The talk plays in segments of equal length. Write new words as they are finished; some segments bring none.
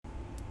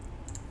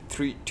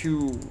Three,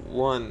 two,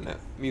 one.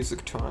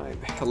 Music time.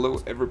 Hello,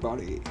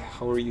 everybody.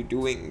 How are you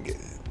doing?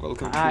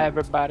 Welcome Hi, to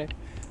everybody.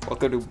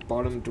 welcome to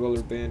Bottom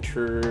Dweller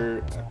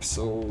Banter,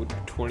 episode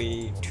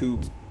 22.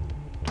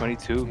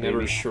 22, Never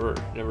maybe. sure.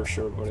 Never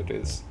sure what it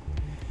is.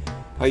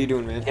 How you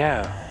doing, man?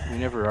 Yeah, we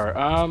never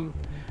are.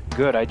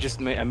 Good.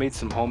 I made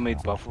some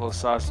homemade buffalo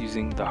sauce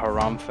using the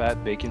haram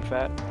fat, bacon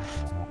fat.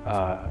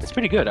 It's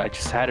pretty good. I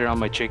just had it on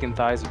my chicken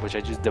thighs, which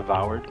I just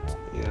devoured.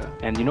 Yeah.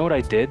 And you know what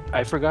I did?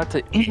 I forgot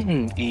to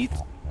eat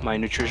my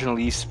nutritional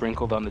yeast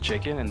sprinkled on the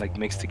chicken and like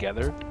mixed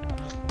together.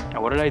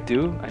 And what did I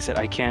do? I said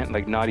I can't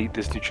like not eat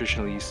this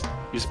nutritional yeast.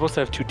 You're supposed to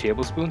have 2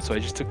 tablespoons, so I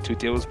just took 2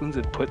 tablespoons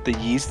and put the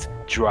yeast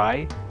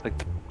dry,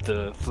 like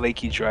the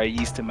flaky dry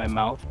yeast in my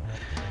mouth.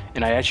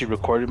 And I actually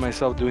recorded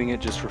myself doing it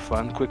just for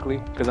fun quickly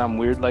because I'm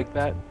weird like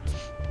that.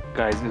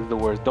 Guys, this is the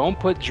worst. Don't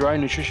put dry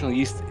nutritional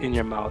yeast in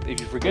your mouth. If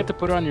you forget to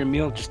put it on your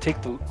meal, just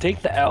take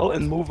the L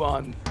and move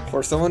on.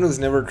 For someone who's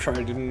never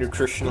tried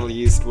nutritional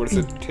yeast, what does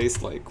it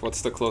taste like?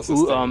 What's the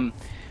closest Ooh, thing?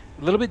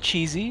 a little bit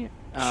cheesy.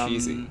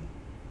 Cheesy.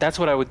 That's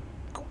what I would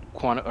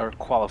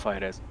qualify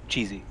it as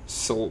cheesy.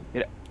 So,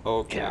 It,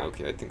 okay, yeah,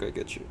 okay, I think I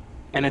get you.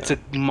 and it's Yeah.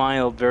 a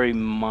mild, very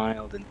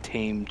mild and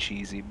tame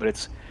cheesy, but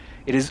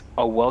it is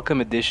a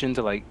welcome addition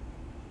to like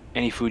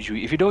any food you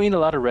eat. If you don't eat a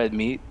lot of red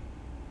meat,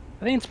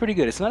 I think it's pretty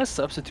good. It's not a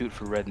substitute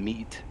for red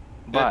meat, Eh,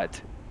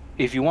 but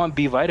if you want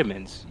B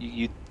vitamins,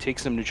 you take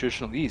some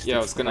nutritional yeast. yeah, I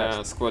It's was the gonna best.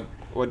 ask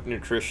what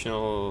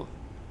nutritional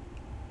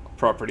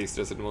properties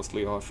does it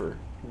mostly offer?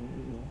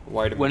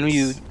 When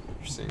you Vitamins.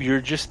 You're saying.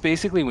 you're just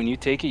basically when you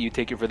take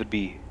it for the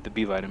B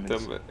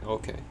vitamins.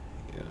 Okay.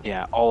 Yeah.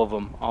 Yeah, all of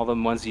them. All the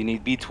ones you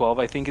need. B12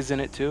 I think is in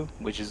it too,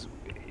 which is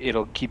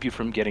it'll keep you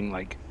from getting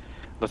like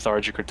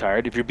lethargic or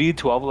tired. If your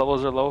B12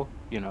 levels are low,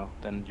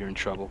 then you're in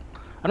trouble.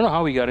 I don't know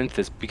how we got into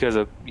this because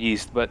of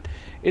yeast, but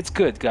it's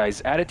good,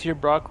 guys. Add it to your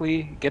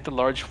broccoli. Get the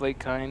large flake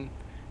kind.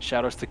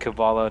 Shout outs to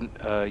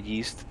Kavala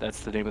Yeast.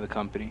 That's the name of the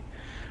company.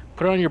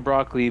 Put it on your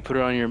broccoli. Put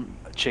it on your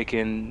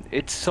chicken.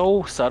 It's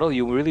so subtle,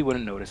 you really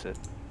wouldn't notice it.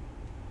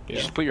 You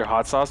Yeah. just put your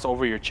hot sauce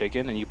over your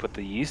chicken and you put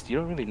the yeast. You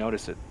don't really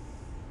notice it,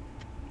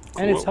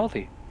 and it's Cool.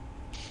 healthy.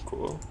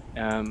 Cool.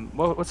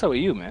 What's up with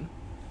you, man?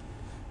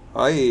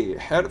 I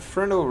had a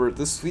friend over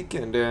this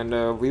weekend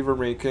and we were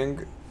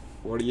making,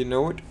 what do you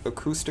know it?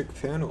 Acoustic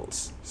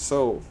panels.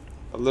 So,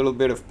 a little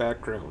bit of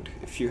background.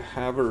 If you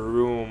have a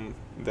room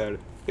that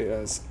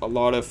has a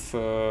lot of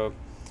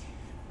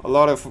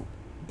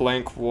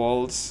blank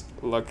walls,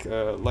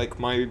 like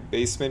my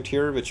basement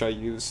here, which I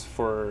use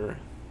for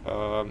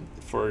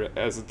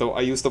as though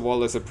I use the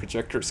wall as a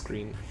projector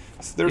screen.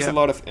 So there's a Yeah.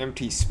 lot of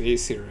empty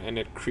space here, and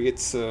it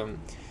creates a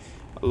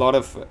lot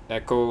of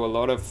echo, a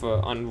lot of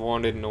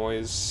unwanted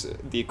noise.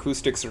 The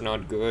acoustics are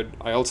not good.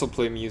 I also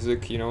play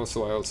music,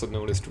 so I also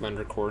noticed when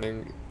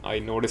recording, I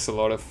notice a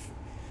lot of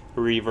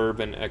reverb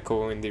and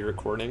echo in the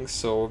recording.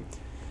 So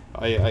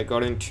I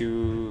got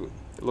into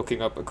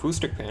looking up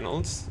acoustic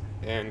panels,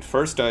 and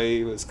first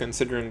I was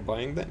considering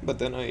buying them, but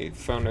then I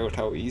found out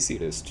how easy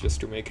it is just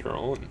to make your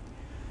own.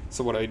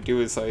 So what I do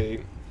is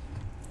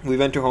we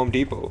went to Home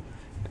Depot,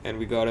 and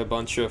we got a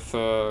bunch of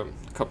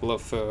couple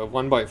of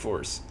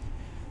 1x4s.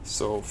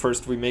 So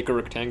first we make a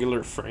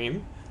rectangular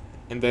frame,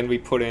 and then we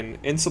put in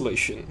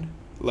insulation,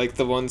 like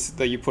the ones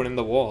that you put in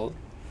the wall,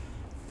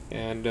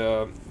 and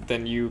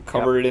then you Yep.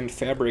 cover it in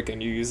fabric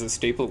and you use a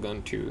staple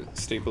gun to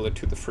staple it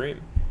to the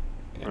frame,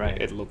 and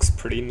Right. it looks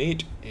pretty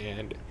neat.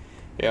 And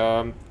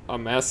I'm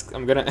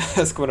gonna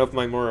ask one of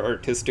my more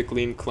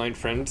artistically inclined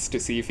friends to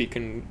see if he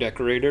can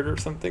decorate it or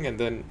something, and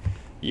then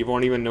you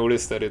won't even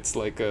notice that it's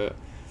like a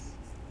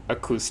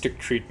acoustic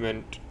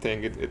treatment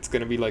thing. It's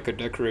gonna be like a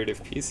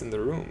decorative piece in the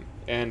room,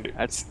 and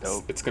That's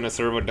dope. it's gonna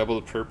serve a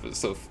double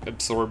purpose of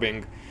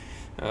absorbing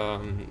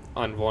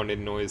unwanted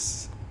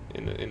noise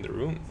in the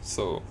room.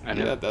 So And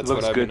yeah, it that's what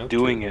looks I've been good up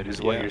doing to. it,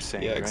 is what Yeah, you're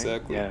saying, yeah, right?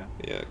 exactly. Yeah.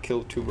 Yeah,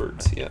 kill two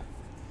birds. Yeah,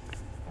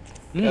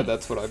 yeah, Mm,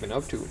 that's what I've been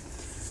up to.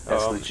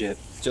 that's Um, legit.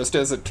 just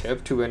as a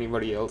tip to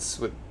anybody else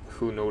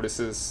who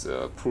notices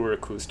poor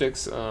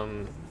acoustics,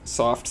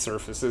 soft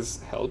surfaces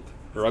help,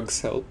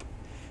 rugs help,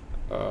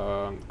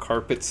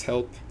 carpets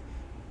help.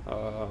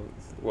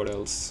 What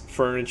else?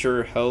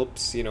 Furniture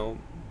helps.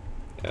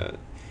 Uh,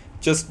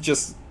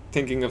 just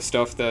thinking of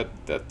stuff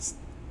that's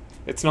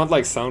it's not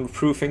like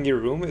soundproofing your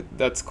room.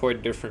 That's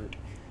quite different.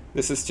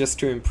 This is just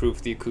to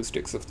improve the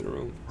acoustics of the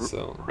room.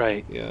 So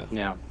Right. yeah.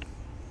 Yeah.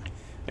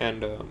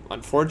 And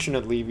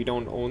unfortunately, we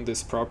don't own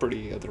this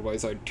property.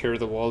 Otherwise, I'd tear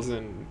the walls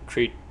and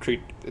treat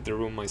the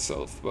room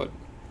myself. But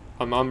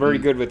I'm very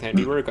Mm. good with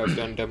handiwork. I've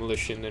done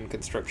demolition and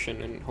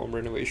construction and home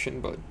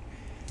renovation, but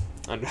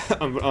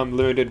I'm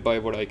limited by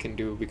what I can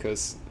do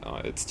because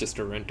it's just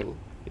a rental,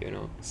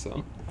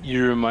 So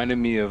You reminded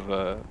me of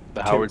the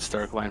Tim, Howard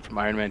Stark line from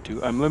Iron Man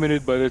 2. I'm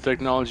limited by the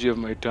technology of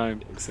my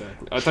time.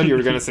 exactly. I thought you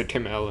were gonna say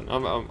Tim Allen.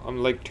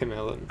 I'm like Tim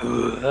Allen.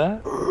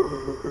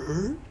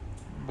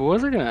 What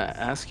was I gonna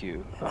ask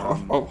you?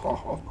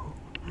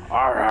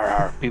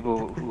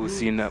 People who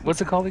seen that.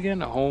 What's it called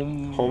again?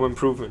 Home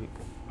improvement.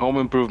 Home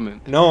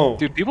Improvement. No.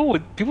 Dude, people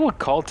would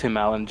call Tim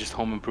Allen just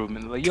Home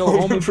Improvement. Like, yo,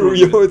 Home Home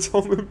Improvement. Improvement. Yo, it's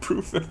Home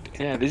Improvement.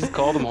 Yeah, they just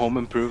called him Home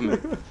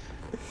Improvement.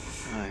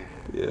 Aye.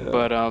 Yeah.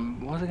 But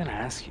what was I gonna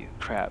ask you?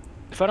 Crap.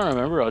 If I don't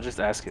remember, I'll just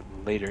ask it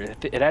later.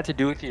 It had to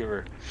do with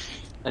your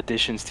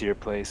additions to your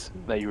place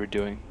that you were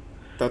doing.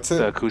 That's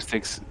The it.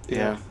 acoustics.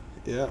 Yeah.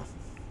 Yeah. Yeah.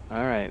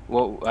 All right.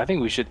 Well, I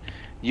think we should.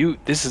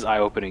 This is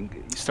eye-opening.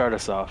 You start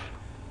us off.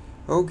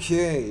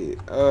 Okay.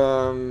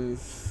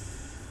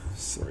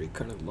 Sorry,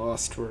 kind of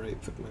lost where I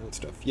put my own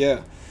stuff.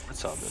 Yeah.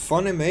 That's all good.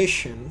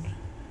 Funimation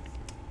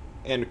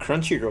and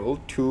Crunchyroll,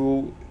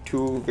 two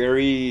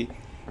very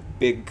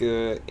big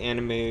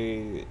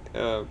anime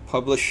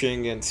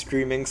publishing and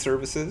streaming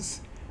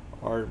services,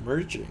 are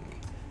merging.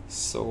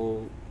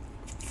 So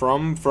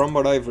from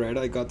what I've read,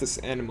 I got this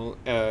animal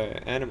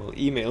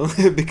email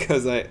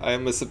because I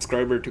am a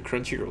subscriber to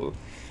Crunchyroll.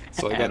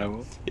 So I got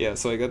Animal. yeah,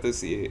 so I got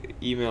this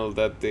email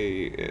that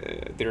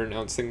they're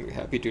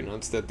happy to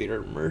announce that they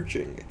are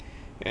merging.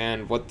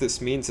 And what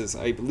this means is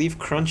I believe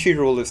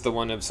Crunchyroll is the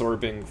one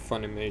absorbing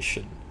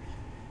Funimation.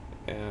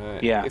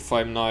 Yeah. If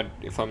I'm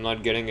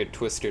not getting it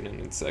twisted,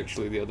 and it's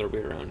actually the other way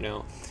around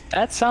now.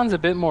 That sounds a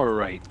bit more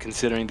right,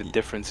 considering the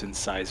difference in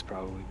size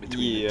probably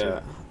between the two.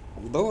 Yeah.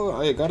 Though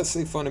I gotta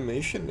say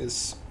Funimation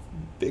is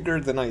bigger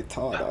than I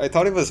thought. I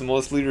thought it was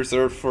mostly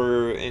reserved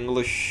for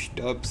English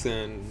dubs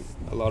and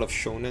a lot of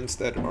shonens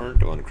that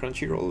aren't on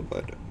Crunchyroll,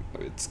 but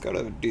it's got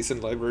a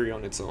decent library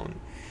on its own.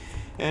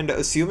 And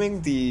assuming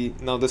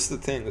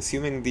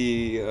assuming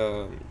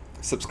the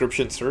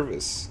subscription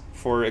service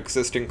for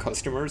existing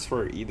customers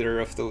for either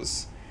of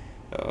those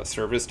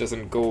service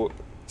doesn't go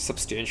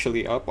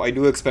substantially up, I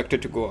do expect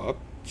it to go up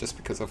just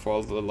because of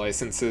all the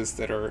licenses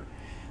that are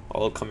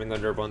all coming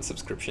under one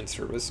subscription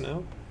service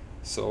now.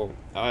 So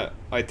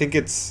I think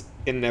it's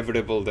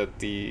inevitable that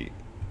the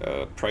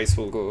price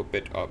will go a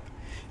bit up.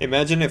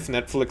 Imagine if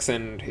Netflix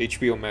and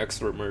HBO Max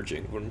were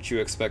merging. Wouldn't you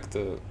expect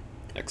the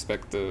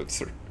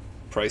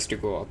price to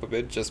go up a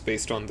bit just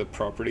based on the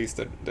properties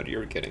that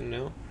you're getting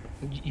now?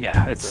 Yeah,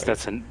 Right. that's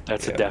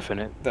Yeah. a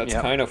definite. That's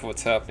Yep. kind of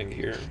what's happening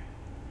here.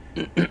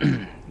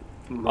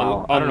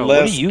 Wow. I don't know.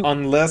 What do you?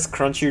 Unless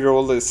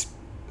Crunchyroll is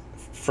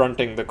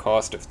fronting the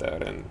cost of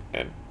that and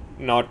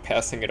not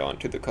passing it on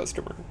to the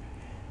customer,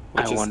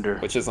 I wonder.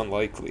 which is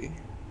unlikely.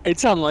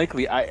 It's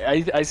unlikely.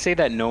 I say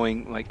that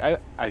knowing, like,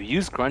 I've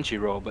used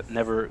Crunchyroll but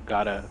never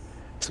got a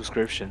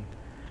subscription.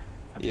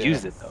 I've Yeah.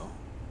 used it though,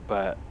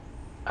 but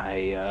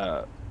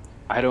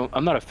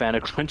I'm not a fan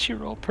of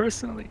Crunchyroll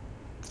personally.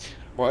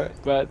 What?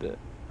 But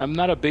I'm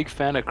not a big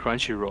fan of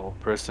Crunchyroll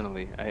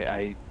personally.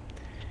 I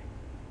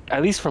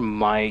at least from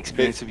my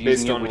experience of Based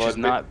using it, on which what? is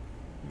not.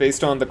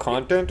 Based on the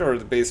content or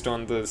based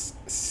on the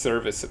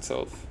service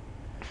itself?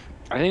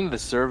 I think the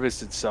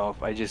service itself,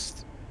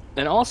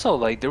 and also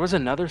like there was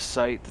another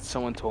site that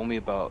someone told me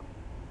about,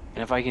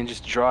 and if I can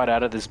just draw it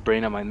out of this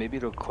brain of mine, maybe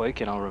it'll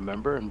click and I'll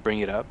remember and bring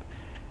it up.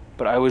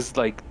 But I was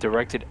like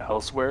directed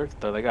elsewhere.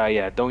 They're like, "Ah,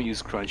 yeah, don't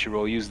use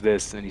Crunchyroll, use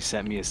this," and he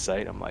sent me a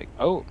site. I'm like,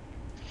 "Oh,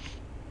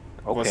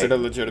 okay." Was it a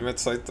legitimate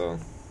site though?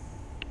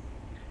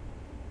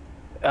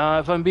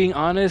 If I'm being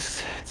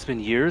honest, it's been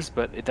years,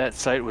 but that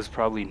site was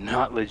probably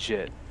not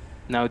legit.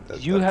 Now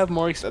you That's- have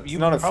more. That's You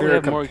not a probably fair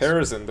have more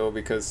comparison though,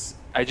 because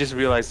I just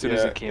realized as soon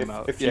as yeah, it came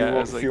out. if Yeah, I you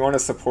was if like, you want to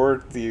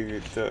support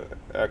the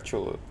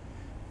actual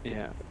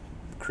yeah.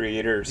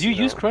 creators, Do you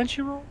use know.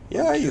 Crunchyroll?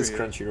 Yeah, I'm I use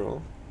curious.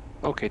 Crunchyroll.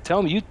 Okay,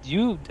 tell me.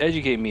 You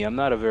educate me. I'm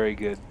not a very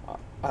good.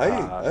 I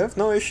have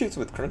no issues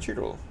with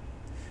Crunchyroll.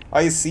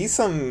 I see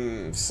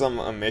some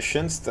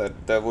omissions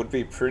that would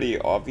be pretty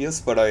obvious,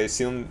 but I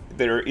assume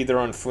they're either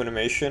on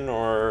Funimation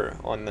or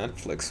on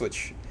Netflix,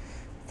 which,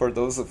 for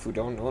those of who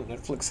don't know,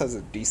 Netflix has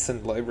a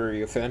decent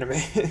library of anime.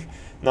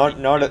 not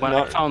When I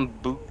not found,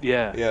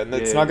 yeah. yeah, and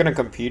it's not gonna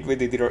compete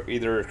with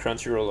either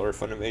Crunchyroll or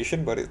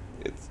Funimation, but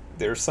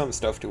there's some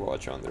stuff to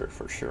watch on there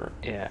for sure.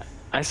 Yeah,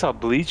 I saw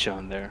Bleach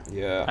on there.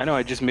 Yeah. I know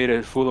I just made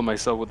a fool of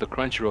myself with the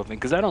Crunchyroll thing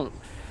because I don't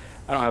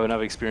have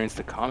enough experience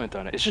to comment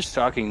on it. It's just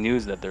shocking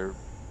news that they're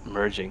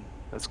merging.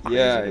 That's crazy.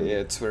 Yeah,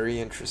 it's very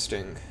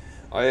interesting.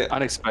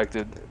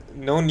 Unexpected.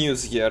 No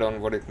news yet on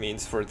what it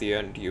means for the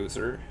end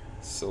user,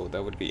 so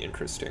that would be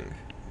interesting.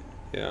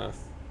 Yeah.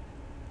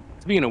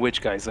 Speaking of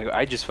which, guys, like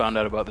I just found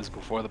out about this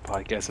before the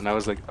podcast, and I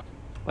was like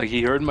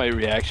he heard my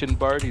reaction,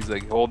 Bart. He's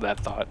like, hold that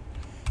thought.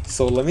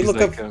 So let me He's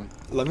look like,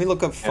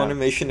 up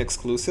Funimation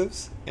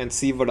exclusives and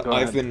see what Go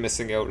I've ahead. been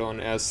missing out on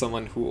as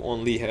someone who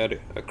only had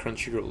a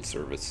Crunchyroll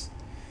service.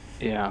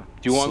 Yeah.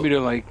 Do you want So- me to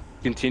like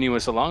continue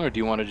us along, or do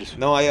you want to just?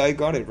 No, I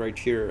got it right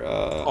here.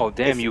 Oh,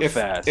 damn, you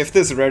fast. If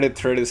this Reddit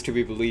thread is to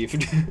be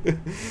believed.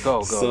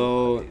 Go.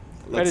 So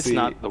let's Reddit's see.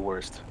 not the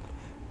worst.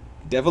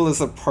 Devil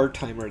is a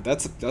part-timer.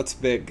 That's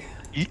big.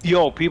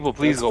 Yo, people,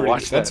 please That's go pretty-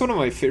 watch that. That's one of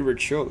my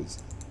favorite shows.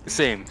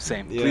 Same.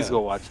 Yeah. Please go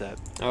watch that.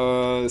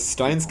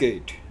 Steins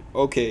Gate.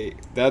 Okay,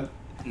 that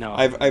No.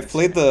 I've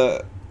read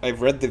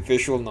the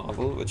visual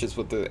novel, which is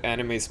what the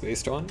anime is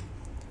based on.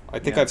 I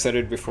think Yeah. I've said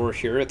it before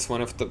here. It's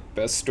one of the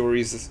best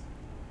stories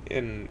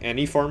in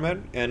any format,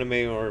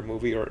 anime or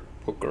movie or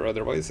book or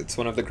otherwise. It's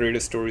one of the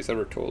greatest stories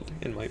ever told,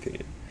 in my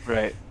opinion.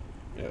 Right.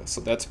 Yeah,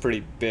 so that's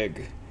pretty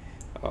big.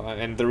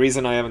 And the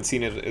reason I haven't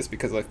seen it is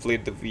because I've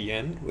played the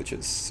VN, which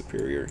is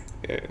superior,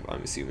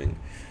 I'm assuming.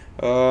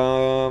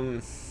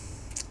 Um,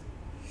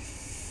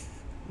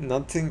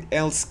 Nothing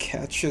else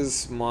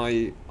catches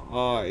my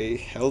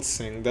eye.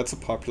 Helsing, that's a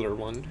popular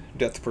one.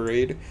 Death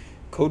Parade.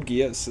 Code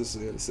Geass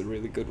is a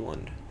really good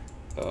one.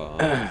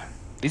 Um,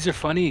 These are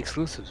funny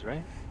exclusives,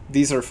 right?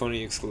 these are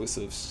funny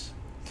exclusives.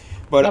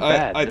 But Not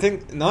bad. I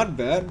think not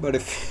bad, but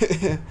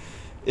if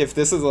if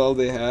this is all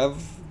they have,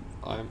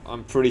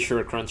 I'm pretty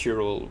sure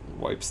Crunchyroll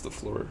wipes the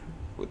floor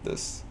with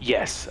this.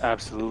 Yes,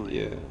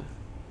 absolutely. Yeah.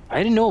 I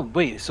didn't know.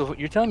 Wait, so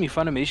you're telling me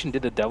Funimation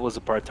did The Devil as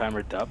a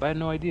part-timer dub? I had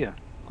no idea.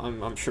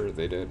 I'm sure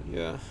they did,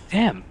 yeah.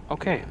 Damn.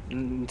 Okay,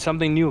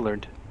 something new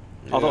learned.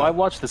 Although Yeah. I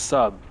watched the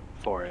sub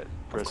for it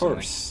Of personally.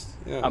 course.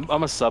 Yeah.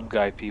 I'm a sub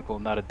guy, people,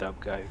 not a dub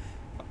guy.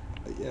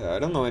 Yeah, I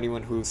don't know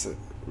anyone who's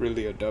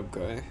really a dub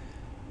guy.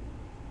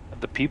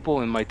 The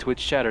people in my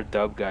Twitch chat are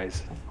dub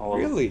guys. All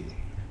of them. Really?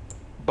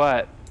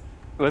 But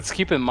let's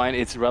keep in mind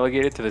it's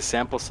relegated to the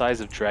sample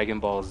size of Dragon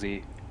Ball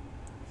Z.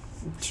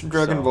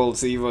 Dragon So- Ball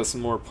Z was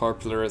more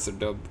popular as a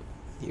dub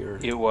here.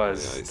 It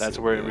was. Yeah, I That's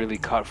see, where it yeah. really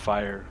caught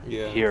fire.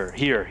 Yeah.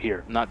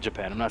 Here. Not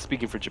Japan. I'm not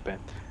speaking for Japan.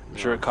 I'm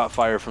sure No. it caught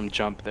fire from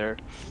Jump there.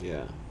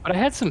 Yeah. But I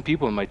had some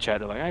people in my chat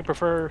that are like, I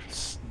prefer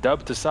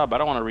dub to sub. I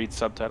don't want to read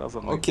subtitles.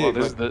 I'm like, Okay, well,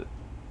 this but-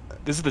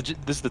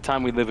 is the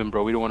time we live in,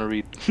 bro. We don't want to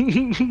read.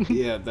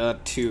 Yeah,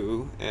 that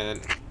too. And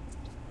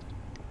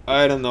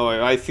I don't know.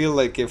 I feel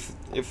like if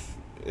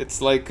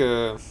it's like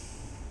a,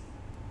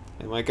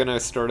 am I gonna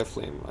start a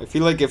flame? I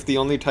feel like if the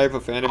only type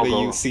of anime I'll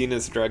go. you've seen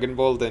is Dragon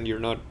Ball, then you're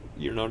not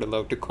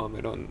allowed to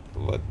comment on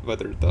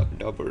whether the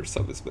dub or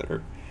sub is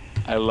better.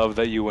 I love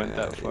that you went Yeah,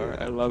 that far.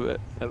 yeah. I love it.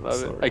 I love it.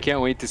 Sorry. I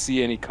can't wait to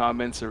see any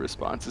comments or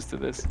responses to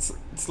this.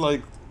 It's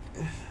like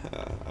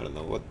I don't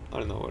know what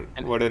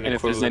And- what an and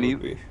if there's equivalent any-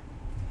 would be.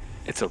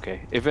 It's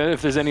okay. If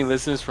there's any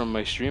listeners from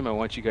my stream, I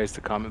want you guys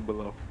to comment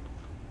below.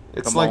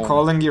 It's Come like on.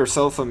 calling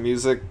yourself a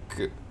music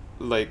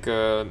like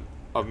a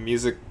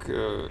music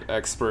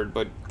expert,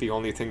 but the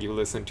only thing you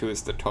listen to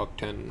is the top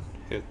 10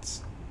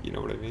 hits. You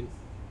know what I mean?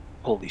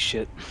 Holy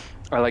shit.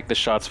 I like the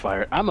shots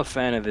fired. I'm a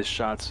fan of this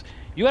shots.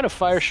 You gotta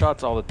fire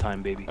shots all the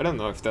time, baby. I don't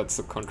know if that's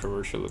a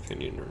controversial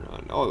opinion or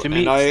not. Oh, To and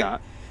me, it's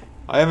not.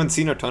 I haven't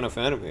seen a ton of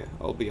anime,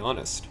 I'll be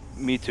honest.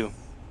 Me too.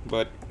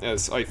 But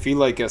as I feel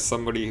like as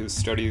somebody who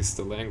studies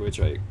the language,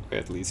 I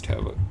at least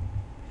have a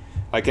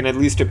I can at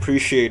least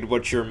appreciate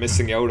what you're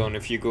missing out on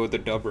if you go the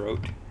dub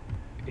route.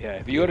 Yeah,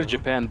 if you go to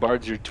Japan,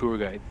 Bard's your tour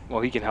guide.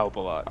 Well, he can help a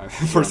lot.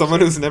 For someone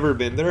who's never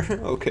been there,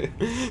 okay.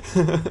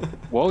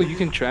 Well, you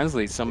can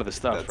translate some of the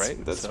stuff, That's-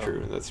 right? That's So,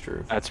 true. That's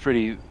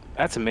true.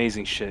 That's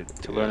amazing shit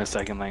to learn Yeah. a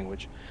second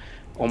language.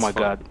 Oh It's my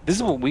fun. god. This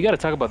is what we gotta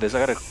talk about this.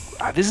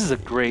 This is a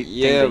great thing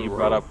Yeah, that you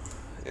brought bro. up.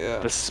 Yeah.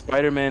 The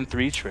Spider-Man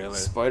 3 trailer.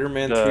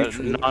 Spider-Man The 3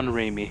 trailer.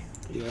 non-Raimi.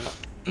 Yeah.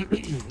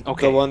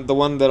 Okay. The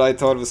one that I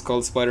thought was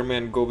called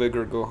Spider-Man Go Big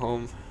or Go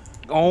Home.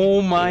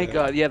 Oh my Yeah.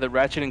 god. Yeah, the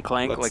Ratchet and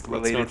Clank Let's not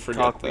related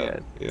forget talk we that.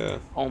 had. Yeah.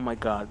 Oh my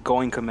god.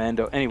 Going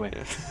Commando. Anyway.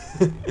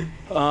 Yeah.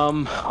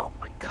 Oh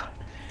my god.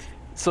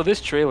 So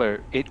this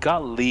trailer, it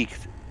got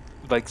leaked.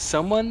 Like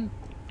someone.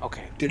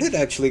 Okay. Did it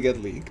actually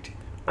get leaked?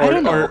 I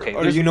don't know. Or, Okay,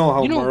 or there's- you know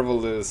how you know-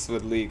 Marvel is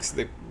with leaks.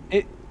 They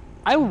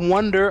I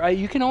wonder.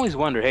 You can always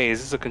wonder. Hey, is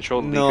this a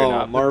controlled leak or no, not?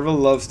 But Marvel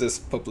loves this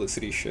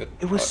publicity shit.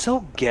 it was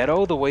so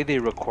ghetto the way they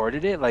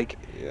recorded it. Like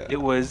Yeah.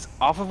 it was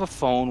off of a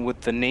phone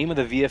with the name of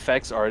the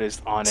VFX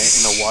artist on it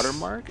in the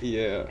watermark,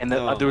 Yeah. and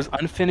no. there was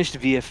unfinished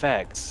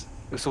VFX.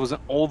 So it was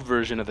an old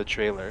version of the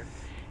trailer,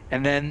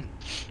 and then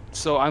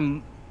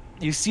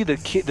you see the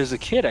kid. There's a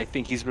kid. I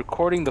think he's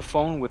recording the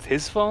phone with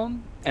his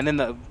phone, and then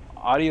the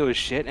audio is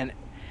shit. And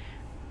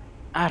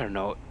I don't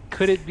know.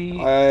 Could it be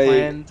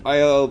planned?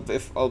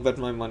 I'll bet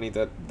my money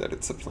that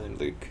it's a planned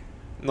leak.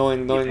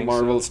 Knowing think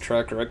Marvel's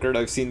track record,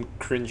 I've seen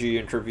cringy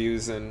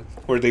interviews and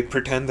where they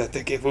pretend that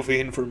they gave away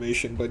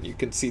information, but you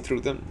can see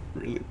through them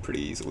really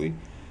pretty easily.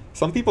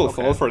 Some people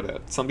Okay. fall for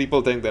that. Some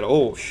people think that,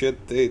 oh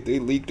shit, they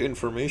leaked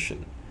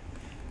information.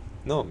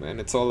 No, man,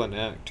 it's all an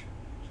act.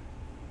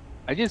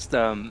 I just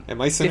Am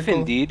I if cynical?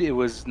 indeed it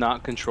was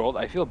not controlled,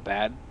 I feel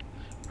bad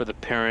for the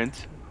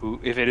parent who,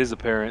 if it is a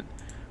parent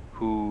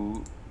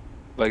who,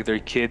 like their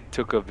kid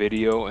took a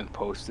video and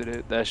posted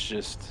it. That's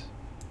just,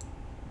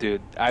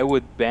 dude. I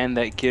would ban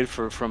that kid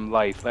from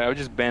life. Like I would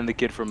just ban the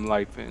kid from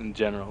life in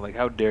general. Like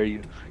how dare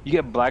you? You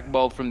get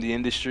blackballed from the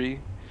industry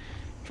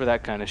for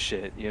that kind of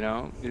shit. You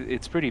know,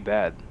 it's pretty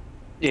bad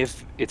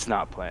if it's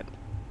not planned.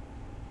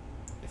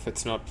 If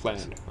it's not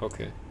planned,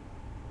 okay.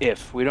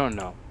 If we don't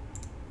know.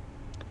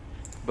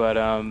 But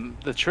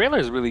the trailer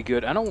is really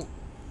good.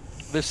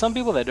 There's some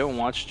people that don't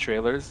watch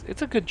trailers.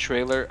 It's a good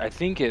trailer. I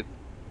think it.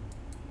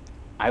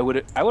 I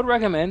would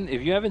recommend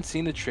if you haven't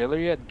seen the trailer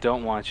yet,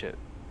 don't watch it.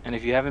 And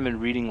if you haven't been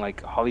reading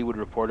like Hollywood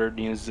Reporter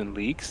news and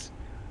leaks,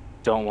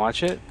 don't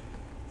watch it.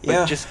 But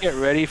Yeah. just get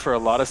ready for a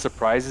lot of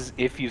surprises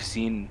if you've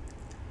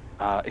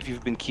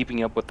been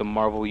keeping up with the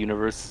Marvel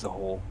universe as a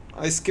whole.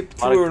 I skipped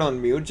Lot of- through it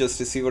on mute just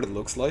to see what it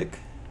looks like.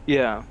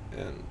 Yeah.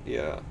 And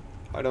yeah,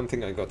 I don't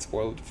think I got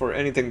spoiled for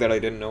anything that I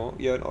didn't know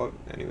yet.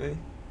 Anyway,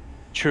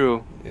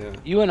 True. yeah.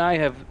 You and I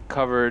have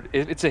covered.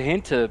 It's a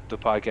hint to the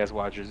podcast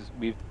watchers.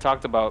 We've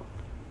talked about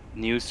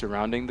news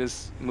surrounding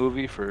this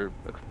movie for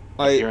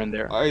here and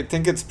there. I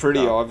think it's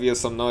pretty So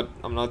obvious. I'm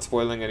not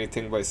spoiling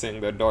anything by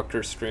saying that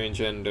Doctor Strange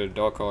and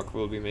Doc Ock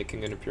will be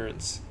making an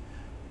appearance.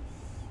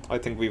 I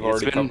think we've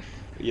it's already been.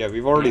 yeah,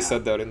 we've already Yeah.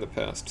 said that in the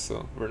past,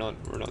 so we're not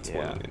Yeah.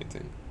 spoiling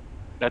anything.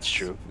 That's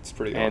true. It's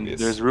pretty And obvious.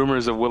 there's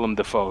rumors of Willem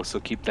Dafoe, so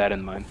keep that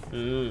in mind.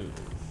 Mm.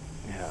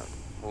 Yeah,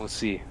 we'll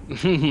see.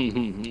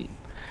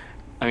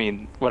 I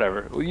mean,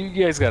 whatever. Well, you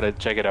guys gotta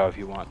check it out if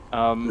you want.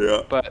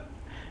 Yeah. But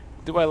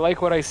do I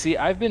like what I see?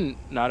 I'm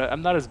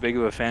not as big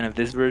of a fan of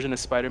this version of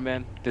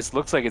Spider-Man. This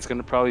looks like it's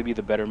gonna probably be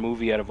the better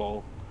movie out of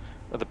all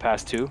of the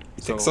past two.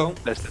 You think so?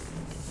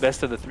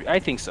 Best of the three. I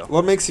think so.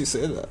 What makes you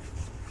say that?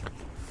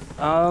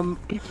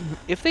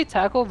 If they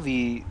tackle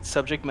the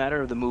subject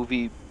matter of the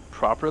movie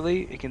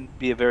properly, it can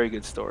be a very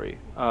good story.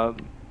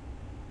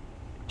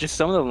 Just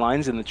some of the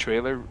lines in the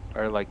trailer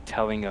are like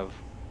telling of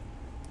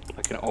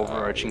like an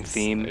overarching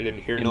theme. I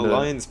didn't hear in no the-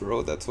 lines,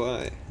 bro. That's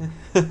why.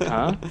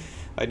 Huh?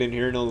 I didn't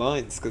hear no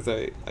lines because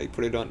I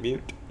put it on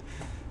mute.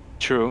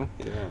 True.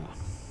 Yeah.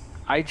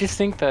 I just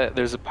think that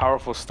there's a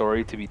powerful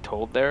story to be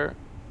told there,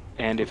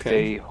 and if Okay.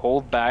 they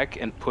hold back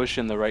and push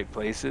in the right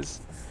places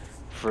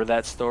for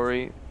that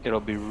story, it'll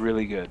be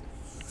really good.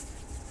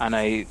 And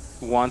I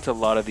want a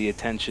lot of the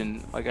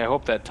attention. Like I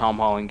hope that Tom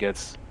Holland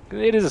gets.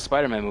 It is a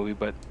Spider-Man movie,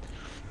 but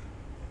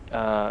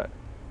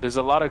there's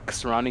a lot of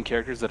surrounding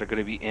characters that are going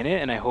to be in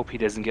it, and I hope he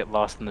doesn't get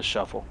lost in the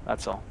shuffle.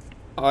 That's all.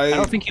 I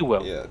don't think he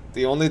will. Yeah.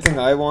 The only thing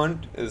I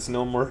want is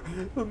no more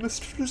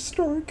Mr.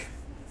 Stark.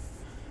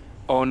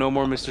 Oh, no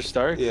more Mr.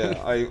 Stark. Yeah.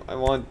 I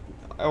want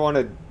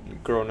a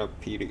grown up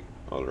Petey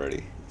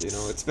already. You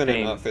know, it's been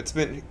Same. enough.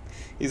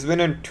 He's been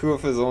in 2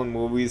 of his own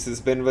movies. He's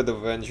been with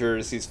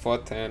Avengers. He's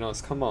fought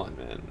Thanos. Come on,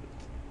 man.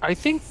 I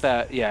think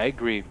that. Yeah, I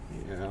agree.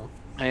 You know.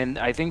 And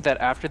I think that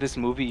after this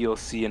movie, you'll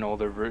see an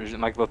older version.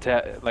 Like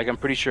like I'm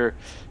pretty sure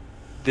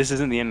this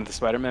isn't the end of the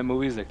Spider-Man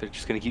movies. Like they're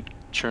just gonna keep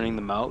churning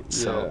them out.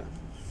 So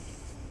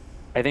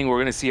I think we're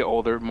gonna see an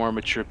older, more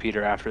mature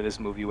Peter after this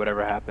movie,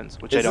 whatever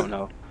happens, which I Is don't it-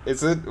 know.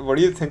 Is it? What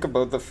do you think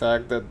about the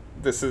fact that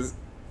this is,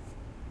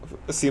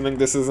 assuming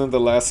this isn't the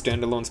last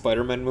standalone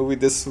Spider-Man movie,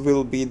 this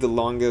will be the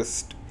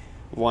longest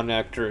one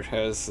actor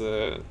has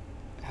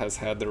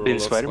had the role Been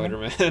of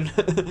Spider-Man?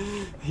 Spider-Man.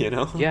 You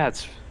know. Yeah,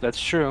 that's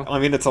true. I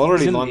mean, it's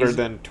already Isn't- longer is-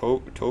 than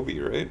Toby,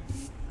 right?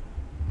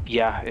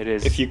 Yeah, it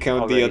is. If you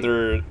count already. the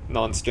other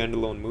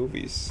non-standalone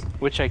movies.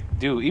 Which I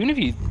do. Even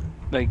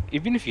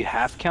if you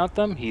half count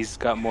them, he's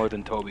got more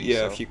than Toby. Yeah,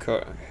 so. if you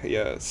cut.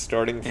 Yeah,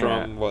 starting Yeah.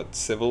 from what,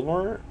 Civil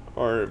War,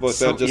 or was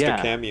So- that just yeah.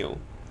 a cameo?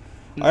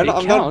 It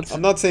I'm counts.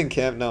 not saying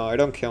cam. No, I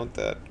don't count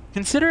that.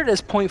 Consider it as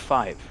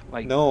 0.5.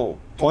 Like No,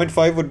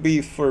 0.5 would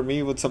be for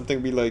me. Would something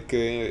be like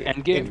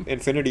Endgame?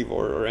 Infinity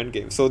War or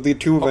Endgame? So the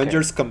two Okay.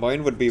 Avengers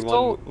combined would be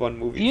So, one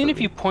movie. even for if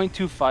me. you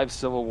 0.25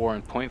 Civil War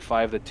and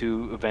 0.5 the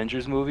two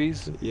Avengers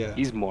movies, Yeah.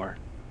 he's more.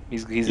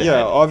 He's Yeah,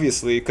 ahead.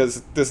 obviously,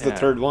 because this is the Yeah.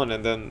 third one,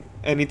 and then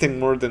anything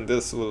more than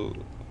this will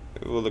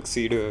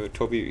exceed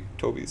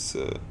Toby's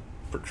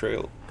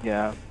portrayal.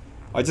 Yeah.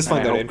 I just And find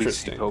I that hope we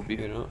see interesting. Toby.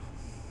 You know,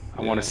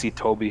 I want Yeah. to see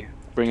Toby.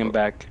 Bring him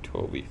back.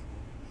 Toby.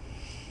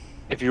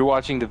 If you're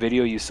watching the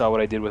video, you saw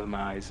what I did with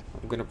my eyes.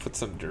 I'm gonna put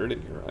some dirt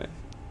in your eye.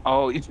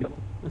 Oh,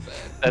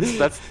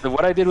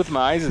 what I did with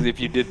my eyes is if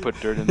you did put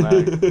dirt in my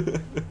eye.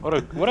 What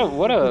a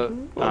What a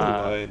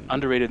line.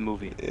 underrated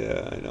movie.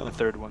 Yeah, I know. The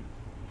third one.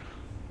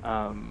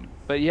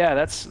 But yeah,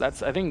 that's.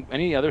 I think.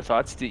 Any other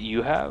thoughts that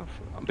you have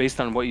based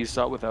on what you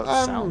saw without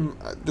sound?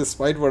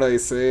 Despite what I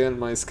say and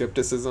my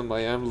skepticism,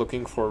 I am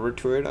looking forward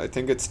to it. I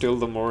think it's still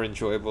the more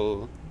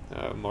enjoyable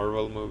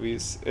Marvel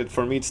movies.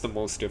 For me, it's the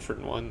most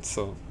different one.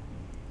 So,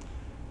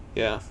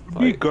 yeah.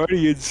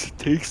 Guardians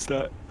takes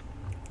that.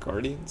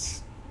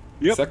 Guardians.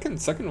 Yep.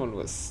 Second one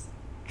was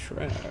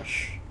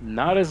trash.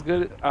 Not as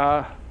good.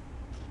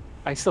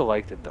 I still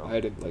liked it though. I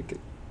didn't like it.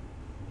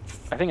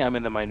 I think I'm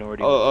in the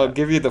minority. I'll with that.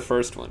 give you the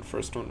first one.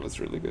 First one was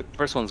really good.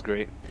 First one's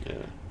great. Yeah.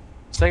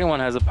 Second one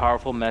has a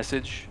powerful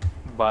message,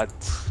 but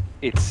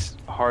it's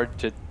hard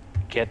to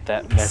get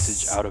that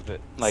message out of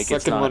it. Like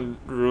it's Second not. one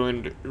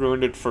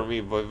ruined it for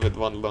me, but with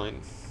one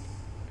line.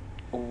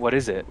 What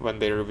is it? When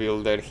they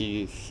revealed that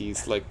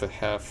he's like the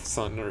half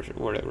son or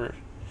whatever.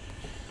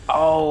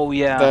 Oh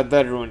yeah.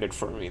 That ruined it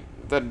for me.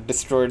 That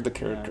destroyed the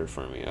character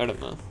for me. I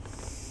don't know.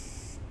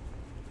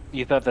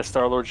 You thought that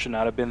Star Lord should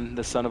not have been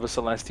the son of a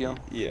Celestial?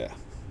 Yeah.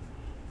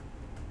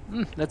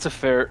 That's a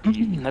fair.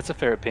 That's a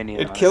fair opinion.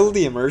 It honestly. killed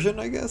the immersion,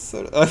 I guess,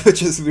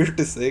 which is weird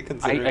to say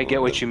considering. I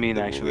get what the- you mean,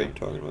 the movie actually. I'm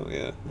talking about,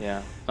 yeah.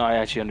 Yeah. No, I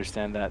actually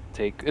understand that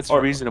take. It's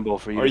Or- reasonable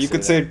for you. Or to you say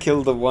could say that. it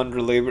killed the one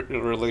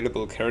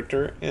relatable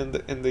character in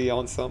the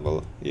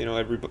ensemble. You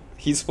know,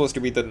 he's supposed to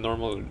be the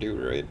normal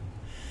dude, right?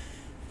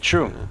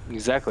 True. Yeah.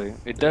 Exactly.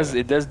 It does.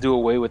 Yeah. It does do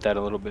away with that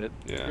a little bit.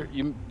 Yeah.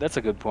 That's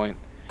a good point.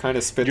 Kind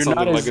of spits You're on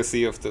the not as-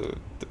 legacy of the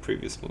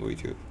previous movie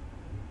too.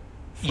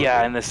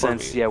 Yeah, me- in the for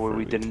sense, me- yeah, where for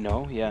we me. didn't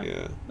know. Yeah.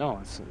 Yeah. No,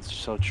 it's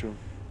so true.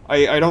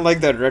 I don't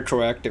like that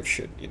retroactive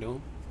shit, you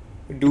know?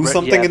 Do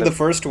something Yeah, in the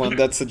first one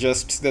that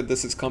suggests that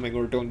this is coming,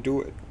 or don't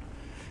do it.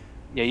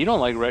 yeah, you don't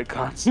like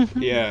retcons.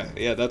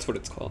 Yeah, that's what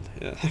it's called.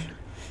 Yeah.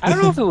 I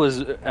don't know if it was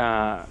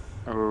a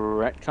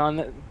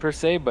retcon per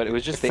se, but it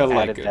was It just they felt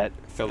like added it. that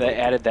Felt they like it.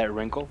 added that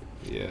wrinkle,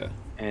 Yeah.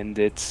 and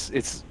it's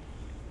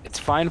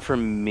fine for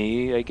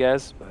me, I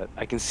guess. But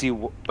I can see,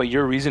 but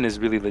your reason is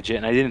really legit,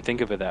 and I didn't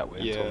think of it that way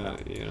until Yeah, now.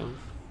 you know.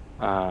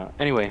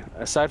 Anyway,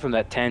 aside from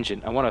that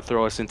tangent, I want to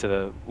throw us into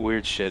the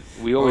weird shit.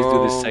 We always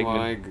do this Oh segment.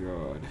 my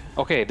god.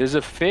 Okay, there's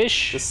a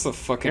fish. This is a Hear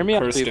fucking me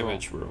out, cursed people.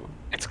 image, bro.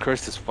 It's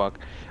cursed as fuck.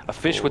 A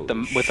fish with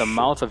Holy a shit.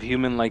 mouth of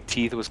human-like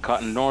teeth was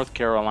caught in North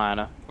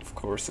Carolina. Of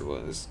course it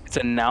was. It's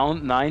a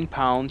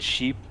 9-pound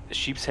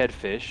sheep's head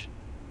fish.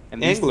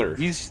 And Angler.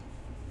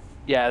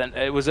 Yeah,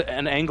 it was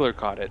an angler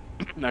caught it,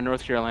 a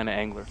North Carolina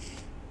angler.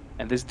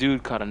 And this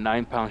dude caught a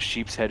 9-pound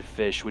sheep's head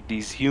fish with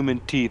these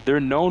human teeth.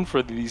 They're known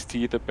for these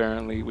teeth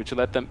apparently, which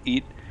let them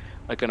eat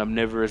like an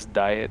omnivorous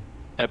diet.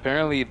 And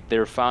apparently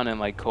they're found in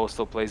like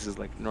coastal places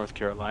like North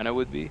Carolina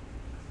would be.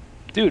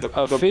 Dude,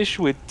 a fish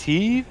with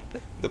teeth?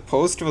 The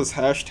post was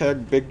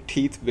hashtag big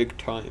teeth big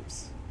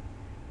times.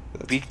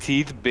 Big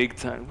teeth, big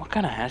time. What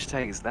kind of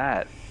hashtag is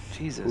that?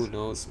 Jesus. Who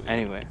knows, man?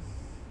 Anyway.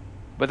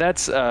 But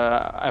that's,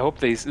 I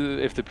hope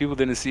if the people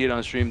didn't see it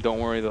on stream, don't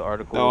worry, the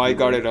article. No, will I be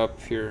got linked. it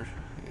up here.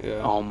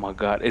 Yeah. Oh my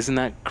god, isn't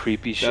that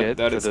creepy shit?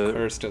 That is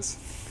cursed as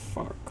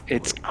fuck.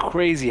 It's bro.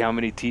 crazy how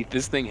many teeth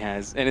this thing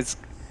has. And it's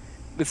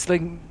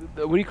like,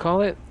 what do you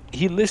call it?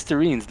 This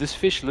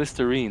fish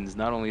listerines.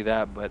 Not only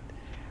that, but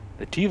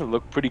the teeth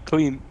look pretty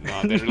clean.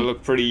 Nah, they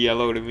look pretty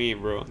yellow to me,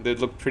 bro. They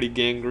look pretty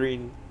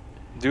gangrene.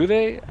 Do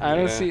they? I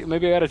don't Yeah. see.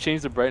 Maybe I gotta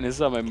change the brightness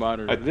on my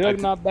monitor. They look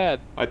not bad.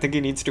 I think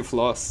he needs to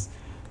floss.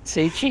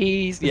 Say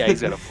cheese. Yeah,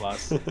 he's gotta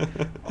floss.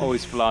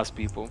 Always floss,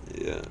 people.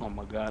 Yeah. Oh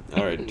my god.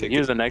 All right,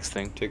 Here's the next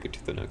thing. Take it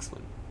to the next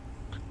one.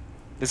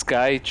 This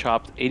guy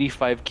chopped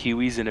 85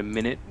 kiwis in a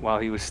minute while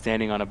he was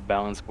standing on a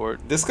balance board.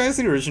 This guy's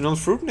the original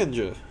Fruit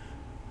Ninja.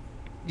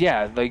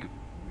 Yeah, like,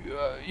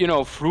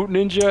 Fruit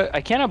Ninja. I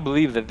cannot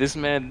believe that this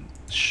man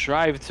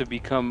strived to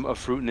become a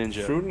Fruit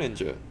Ninja. Fruit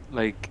Ninja.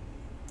 Like,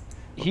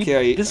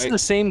 this is the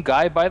same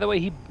guy, by the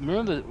way.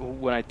 Remember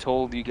when I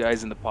told you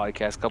guys in the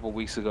podcast a couple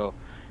weeks ago,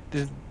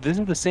 this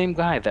is the same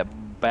guy that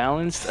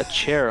balanced a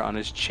chair on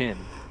his chin.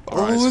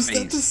 Oh, is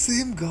that the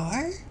same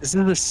guy? This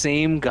is the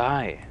same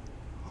guy.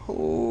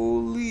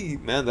 Holy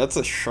man, that's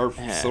a sharp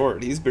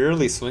sword. He's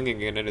barely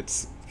swinging it, and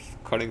it's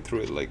cutting through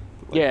it like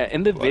yeah,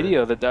 in the butter.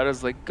 video, the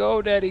daughter's like,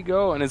 "Go, daddy,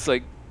 go," and it's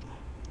like,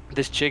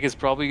 this chick is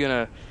probably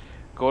gonna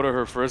go to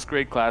her first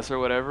grade class or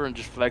whatever and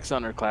just flex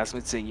on her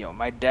classmates, saying, "Yo,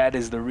 my dad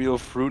is the real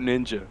Fruit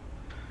Ninja."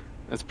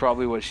 That's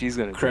probably what she's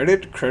gonna do.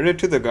 Credit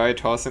to the guy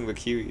tossing the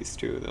kiwis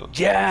too, though.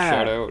 Yeah.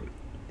 Shout out.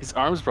 His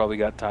arms probably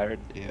got tired.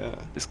 Yeah.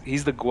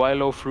 He's the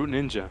Guaylo Fruit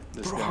Ninja.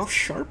 Bro, how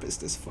sharp is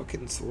this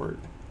fucking sword?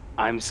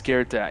 I'm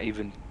scared to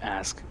even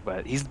ask,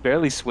 but he's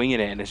barely swinging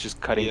it and it's just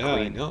cutting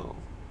clean. Yeah, I know.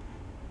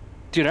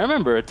 Dude, I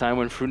remember a time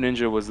when Fruit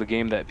Ninja was the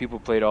game that people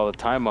played all the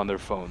time on their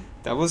phone.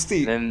 That was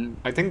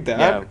I think that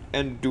yeah.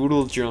 and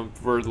Doodle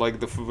Jump were like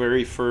the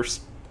very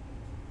first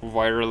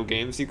viral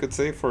games, you could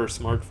say, for a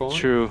smartphone.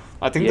 True.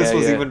 I think this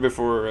was even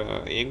before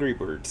Angry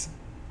Birds.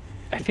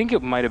 I think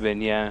it might have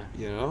been, yeah.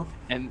 You know?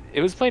 And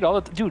it was played all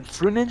the time. Dude,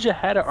 Fruit Ninja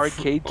had an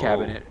arcade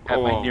cabinet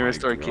at my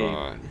nearest arcade.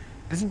 God.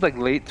 This is like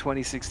late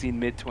 2016,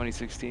 mid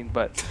 2016,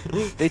 but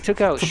they took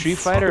out Street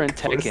Fighter and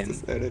Tekken.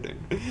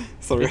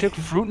 Sorry. They took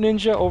Fruit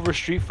Ninja over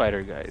Street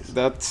Fighter, guys.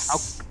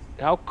 That's...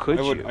 How could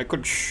you? I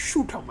could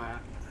shoot a man.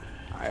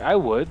 I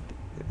would.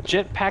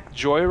 Jetpack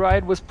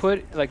Joyride was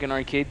put like an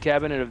arcade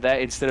cabinet of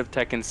that instead of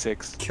Tekken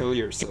 6. Kill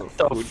yourself.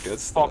 Get the Who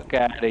gets fuck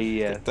that? out of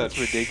here. Get that That's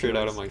ridiculous. shit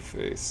out of my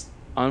face.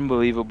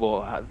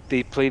 Unbelievable.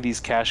 They play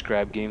these cash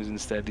grab games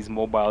instead, these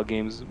mobile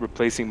games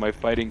replacing my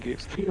fighting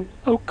games.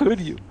 How could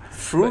you?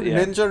 Fruit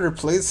Ninja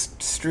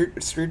replaced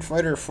Street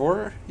Fighter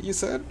 4, you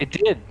said? It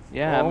did.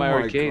 Yeah, at my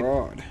arcade.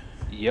 Oh my god.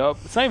 Yup.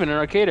 It's not even an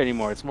arcade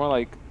anymore. It's more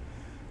like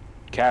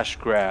cash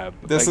grab.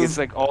 It's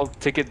like all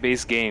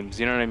ticket-based games,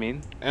 you know what I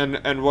mean?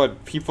 And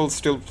what? People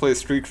still play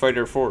Street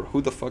Fighter 4.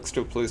 Who the fuck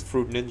still plays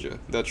Fruit Ninja?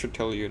 That should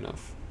tell you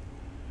enough.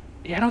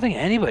 Yeah, I don't think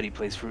anybody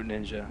plays Fruit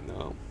Ninja.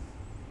 No.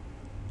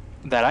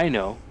 That I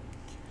know.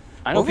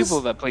 I know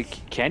people that play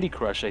Candy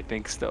Crush, I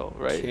think, still,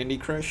 right? Candy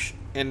Crush.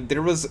 And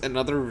there was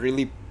another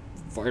really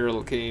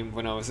viral game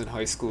when I was in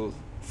high school.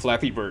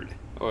 Flappy Bird.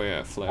 Oh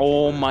yeah, Flappy Bird.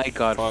 Oh my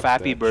god, Fuck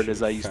Flappy that Bird shit.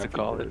 as I used to Flappy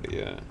call Bird, it.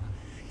 Yeah.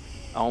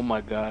 Oh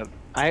my god.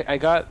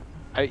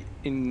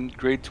 In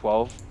grade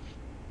 12,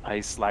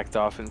 I slacked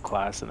off in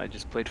class and I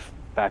just played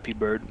Flappy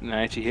Bird and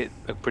I actually hit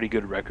a pretty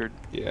good record.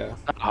 Yeah.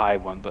 Not a high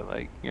one, but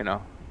like,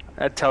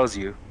 that tells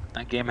you.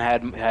 That game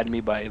had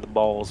me by the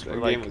balls for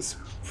That game was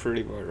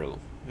pretty viral.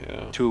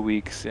 Yeah. 2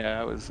 weeks.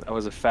 Yeah, I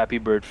was a Flappy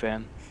Bird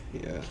fan.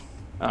 Yeah.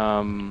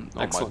 Oh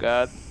my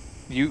god.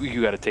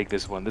 You got to take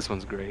this one. This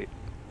one's great.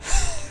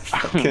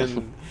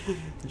 Fucking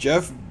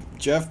Jeff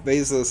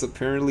Bezos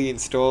apparently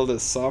installed a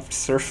soft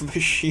serve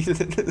machine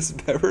in his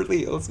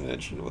Beverly Hills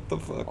mansion. What the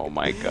fuck? Oh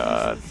my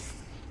god.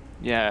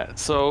 Yeah,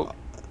 so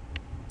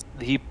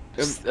he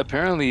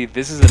Apparently,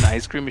 this is an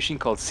ice cream machine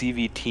called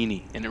CV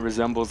Teeny, and it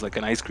resembles like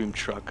an ice cream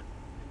truck.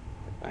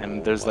 And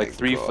Oh there's my like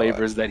three God.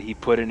 flavors that he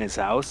put in his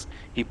house.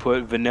 He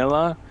put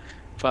vanilla,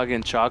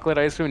 fucking chocolate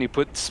ice cream, and he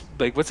put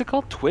like what's it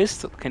called?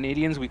 Twist.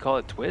 Canadians we call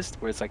it twist,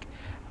 where it's like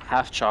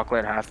half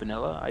chocolate, half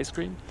vanilla ice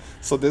cream.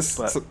 So this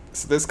But so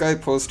this guy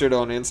posted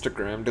on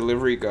Instagram,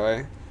 delivery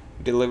guy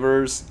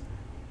delivers,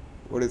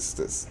 what is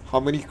this? How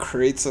many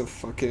crates of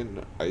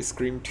fucking ice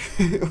cream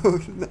to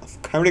I'm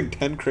counting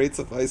 10 crates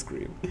of ice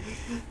cream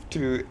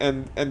to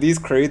and these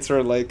crates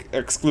are like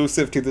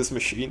exclusive to this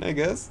machine, I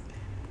guess.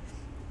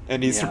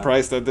 And he's yeah,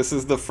 surprised that this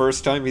is the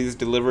first time he's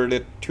delivered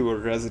it to a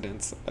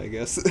residence, I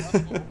guess.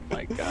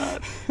 my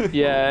God. Oh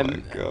Yeah, my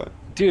and God.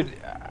 dude,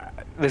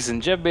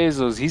 listen, Jeff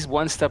Bezos, he's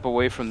one step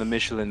away from the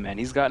Michelin Man.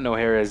 He's got no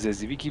hair as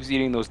is. If he keeps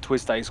eating those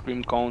twist ice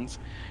cream cones,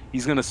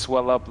 he's gonna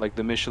swell up like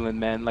the Michelin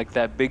Man, like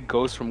that big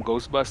ghost from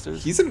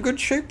Ghostbusters. He's in good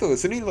shape though,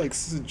 isn't he? Like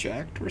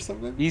jacked or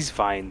something? He's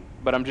fine,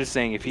 but I'm just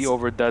saying if he It's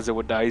overdoes it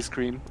with the ice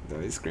cream, the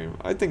ice cream.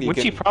 I think he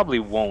which he can. probably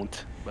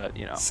won't, but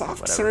you know,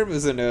 Soft whatever. serve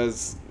isn't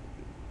as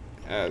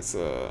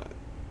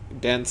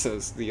dense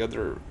as the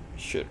other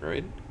shit,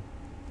 right?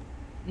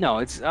 No,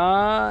 it's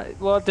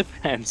well, it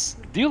depends.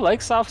 Do you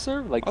like soft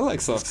serve? Like I like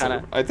this soft kind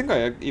of serve. I think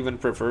I even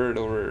prefer it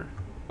over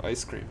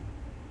ice cream.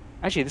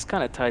 actually this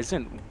kind of ties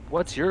in.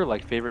 What's your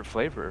like favorite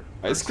flavor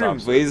for Ice cream soft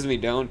serve? weighs me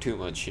down too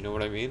much, you know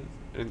what I mean?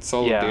 It's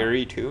all Yeah.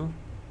 dairy too.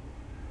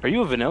 Are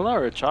you a vanilla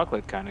or a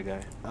chocolate kind of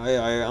guy?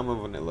 I'm a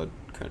vanilla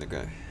kind of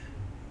guy.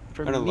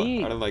 For I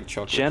me, don't like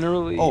chocolate.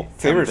 generally, Oh, I'm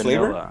favorite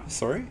flavor? vanilla.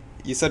 Sorry?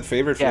 You said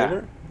favorite Yeah,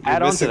 flavor? You're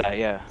add on to missing that.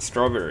 Yeah,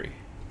 strawberry.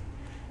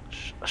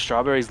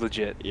 Strawberry's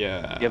legit.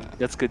 Yeah. Yep,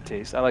 that's good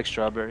taste. I like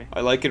strawberry.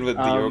 I like it with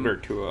the Um,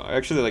 yogurt too. I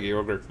actually like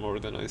yogurt more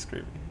than ice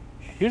cream.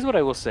 Here's what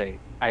I will say.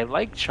 I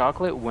like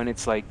chocolate when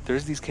it's like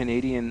there's these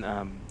Canadian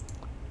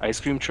ice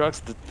cream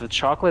trucks. The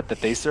chocolate that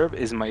they serve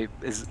is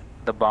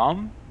the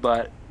bomb.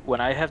 But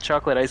when I have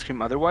chocolate ice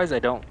cream, otherwise I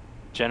don't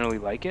generally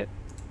like it.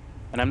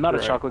 And I'm not a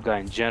Right. chocolate guy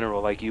in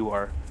general like you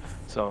are.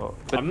 So,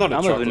 but I'm not a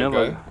I'm chocolate vanilla.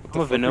 guy. What I'm the a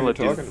fuck are vanilla you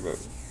dude. talking about?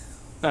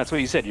 That's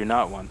what you said. You're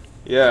not one.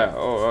 Yeah,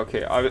 oh,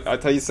 okay. I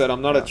thought you said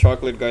I'm not a Yeah.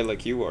 chocolate guy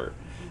like you are.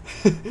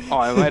 Oh,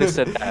 I might have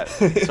said that.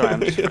 Sorry,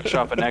 I'm just fresh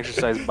off an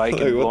exercise bike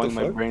Like, and what the blowing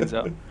my fuck? brains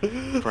out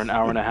for an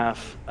hour and a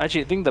half.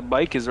 Actually, I think the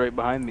bike is right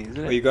behind me, isn't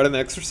Oh, it? you got an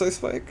exercise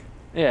bike?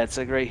 Yeah, it's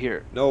like right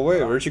here. No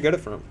way, where'd you get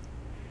it from?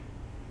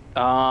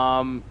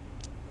 Um,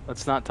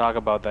 let's not talk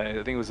about that. I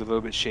think it was a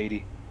little bit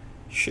shady.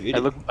 Shady? I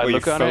look Oh, you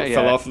on fell, it.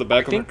 fell Yeah, off the back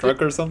I of a think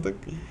truck or something?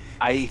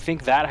 I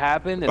think that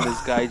happened, and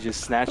this guy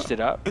just snatched it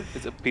up.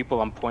 It's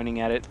people. I'm pointing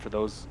at it for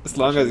those. As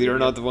long watching as the you're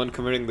video. not the one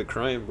committing the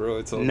crime, bro,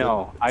 it's all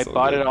No, good. I It's all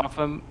bought it good. off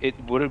him. It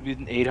would have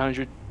been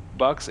 $800,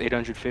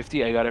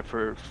 850. I got it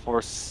for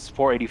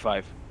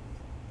 485.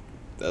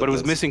 But it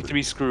was That's missing pretty-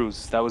 3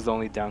 screws. That was the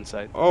only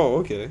downside. Oh,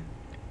 okay.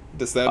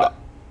 Does that... Uh,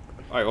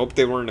 I hope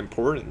they weren't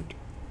important.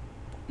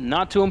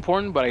 Not too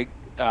important, but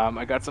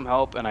I got some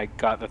help and I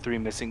got the 3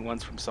 missing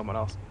ones from someone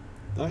else.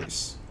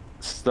 Nice.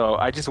 So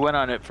I just went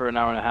on it for an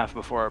hour and a half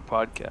before our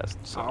podcast.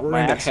 So Hour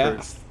my and a ass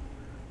hurts. half.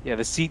 Yeah,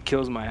 the seat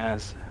kills my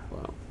ass.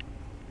 Wow.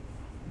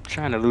 I'm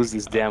trying to lose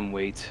this damn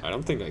weight. I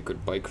don't think I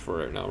could bike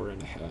for an hour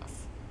and a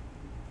half.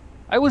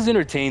 I was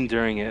entertained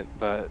during it,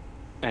 but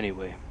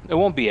anyway, it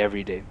won't be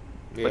every day.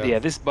 But yeah,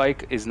 this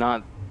bike is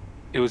not.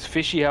 It was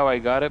fishy how I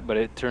got it, but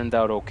it turned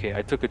out okay.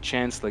 I took a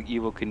chance like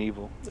Evil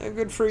Knievel. Yeah,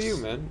 good for you,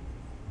 man.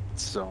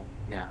 So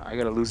yeah, I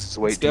gotta lose this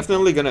weight. It's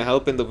definitely gonna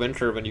help in the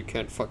winter when you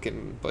can't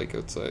fucking bike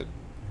outside.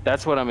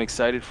 That's what I'm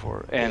excited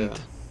for, and Yeah.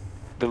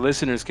 the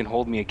listeners can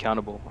hold me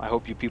accountable. I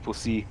hope you people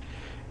see.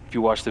 If you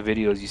watch the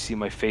videos, you see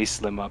my face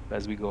slim up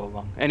as we go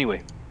along.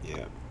 Anyway,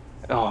 Yeah.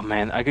 oh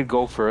man, I could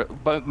go for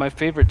it. But my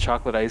favorite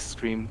chocolate ice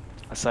cream,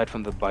 aside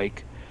from the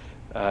bike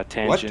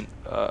tangent,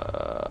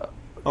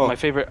 Oh. my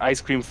favorite ice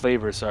cream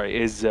flavor, sorry,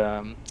 is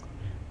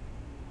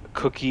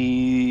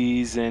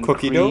cookies and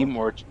Cookie dough? cream,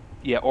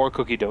 or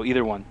cookie dough,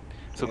 either one.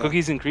 So Yeah.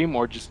 cookies and cream,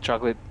 or just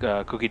chocolate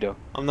cookie dough.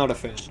 I'm not a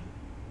fan.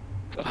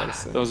 I gotta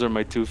say. Those are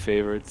my 2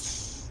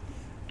 favorites.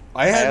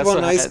 I had also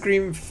one ice had-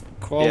 cream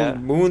called Yeah.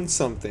 Moon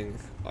something.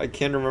 I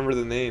can't remember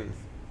the name.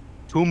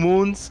 2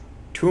 moons?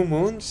 2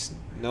 Moons?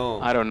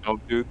 No. I don't know,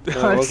 dude.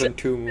 No, it wasn't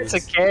 2 Moons.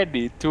 It's a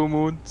candy. 2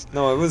 moons.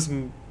 No, it was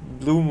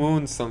Blue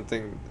Moon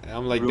something.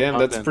 I'm like, Blue damn,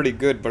 that's Mountain. pretty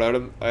good, but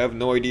I have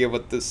no idea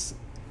what this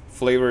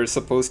flavor is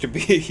supposed to be.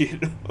 You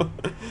know.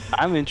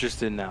 I'm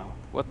interested now.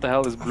 What the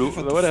hell is blue? What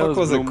What the the hell fuck is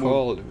was Blue it Moon?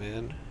 called,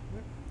 man?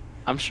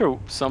 I'm sure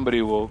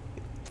somebody will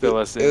fill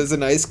us It in. was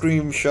an ice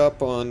cream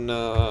shop on.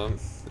 Oh,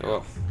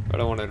 I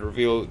don't want to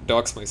reveal,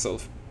 dox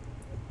myself.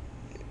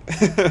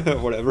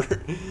 Whatever.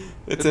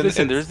 It's in.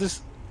 Listen, it's- there's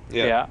this.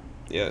 Yeah. Yeah.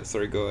 Yeah.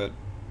 Sorry. Go ahead.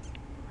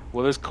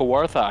 Well, there's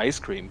Kawartha ice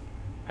cream.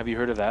 Have you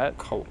heard of that?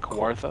 Ka-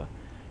 Kawartha.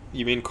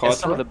 You mean It's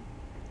some of Katra?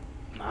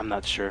 the. I'm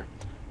not sure.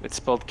 It's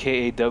spelled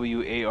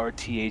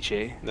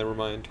Kawartha. Never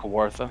mind.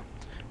 Kawartha.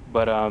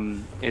 But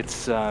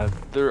it's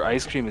their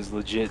ice cream is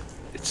legit.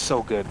 It's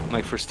so good.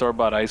 Like for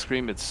store-bought ice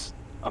cream, it's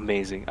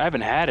amazing. I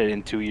haven't had it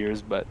in 2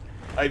 years, but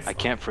I I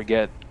can't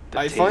forget the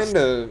I taste. find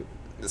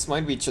this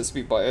might be just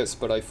be biased,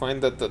 but I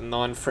find that the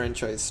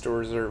non-franchise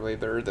stores are way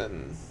better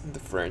than the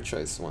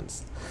franchise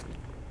ones.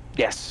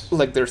 Yes.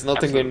 Like, there's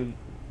nothing Absolutely. in,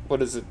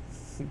 what is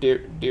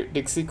it,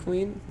 Dixie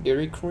Queen,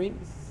 Dairy Queen,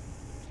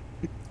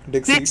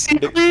 Dixie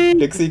Queen!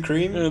 Dixie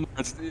Cream,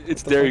 It's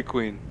the Dairy fuck?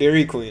 Queen.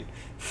 Dairy Queen.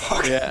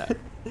 Fuck. Yeah.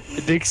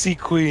 Dixie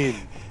Queen.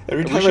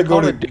 Every We time I should go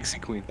call her to Dixie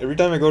Queen. every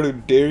time I go to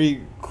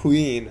Dairy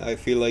Queen, I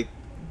feel like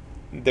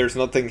there's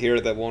nothing here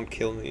that won't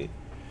kill me.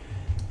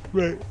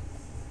 Right.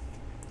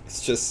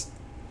 It's just,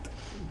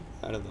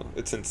 I don't know.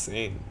 It's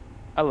insane.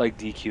 I like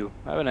DQ.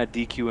 I haven't had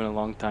DQ in a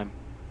long time.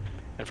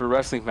 And for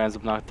wrestling fans,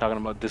 I'm not talking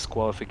about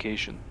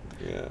disqualification.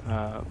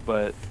 Yeah.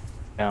 But,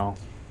 you know,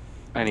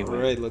 anyway.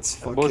 All right,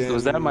 let's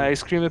Was that my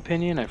ice cream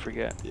opinion? I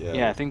forget. Yeah.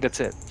 Yeah, I think that's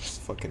it.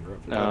 Just fucking wrap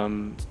it up.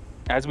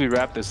 As we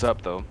wrap this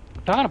up, though,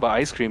 talking about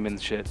ice cream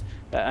and shit,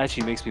 that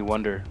actually makes me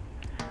wonder.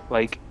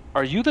 Like,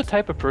 are you the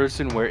type of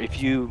person where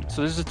if you...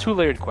 So there's a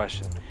two-layered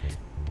question.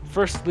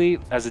 Firstly,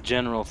 as a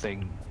general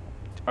thing,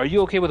 are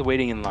you okay with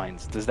waiting in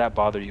lines? Does that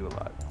bother you a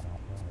lot?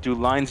 Do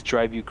lines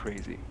drive you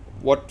crazy?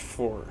 What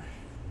for?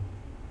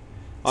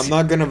 I'm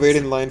not gonna wait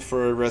in line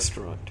for a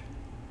restaurant.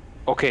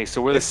 Okay,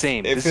 so we're the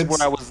same. If This is it's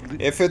where I was...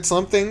 if it's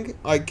something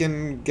I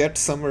can get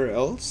somewhere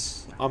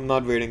else, I'm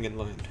not waiting in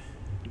line.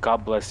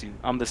 God bless you.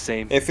 I'm the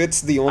same. If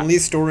it's the only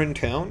store in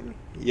town,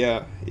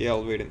 yeah,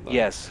 I'll wait in line.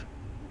 Yes.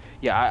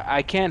 Yeah,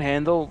 I can't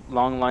handle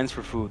long lines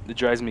for food. It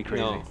drives me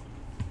crazy. No.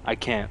 I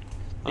can't.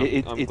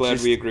 I'm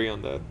glad we agree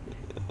on that.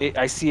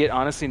 I see it,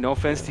 honestly, no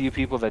offense to you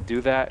people that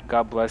do that.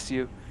 God bless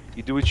you.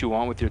 You do what you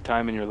want with your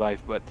time in your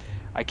life, but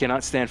I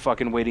cannot stand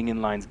fucking waiting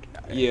in lines.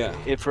 Yeah.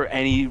 For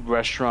any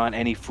restaurant,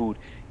 any food.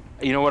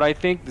 You know what I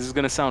think? This is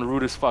going to sound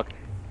rude as fuck.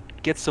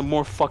 Get some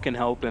more fucking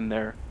help in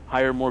there.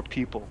 Hire more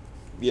people.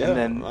 Yeah, And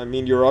then, I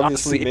mean, you're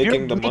obviously honestly, if you're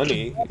making the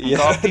money. making Yeah,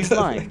 off these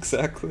lines,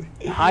 exactly.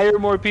 hire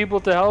more people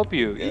to help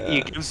you. Yeah.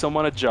 You give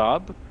someone a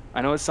job.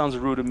 I know it sounds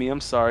rude to me.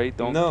 I'm sorry.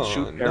 Don't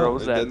shoot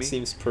arrows at that me.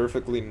 seems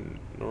perfectly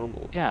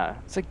normal. Yeah,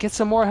 it's like get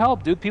some more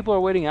help, dude. People are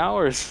waiting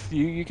hours.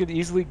 You could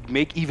easily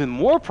make even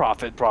more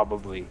profit,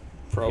 probably.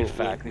 Probably. In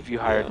fact, if you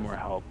hired Yeah. more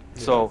help.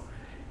 Yeah. So,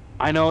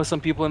 I know some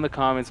people in the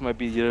comments might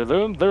be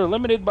they're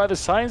limited by the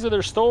size of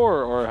their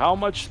store or how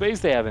much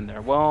space they have in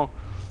there. Well,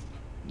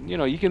 you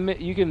know, you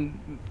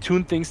can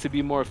tune things to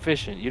be more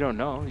efficient. You don't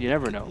know. You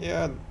never know.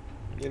 Yeah,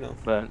 you know.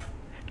 But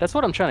that's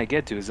what I'm trying to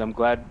get to. Is I'm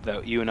glad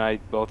that you and I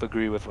both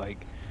agree with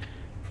like,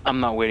 I'm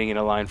not waiting in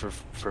a line for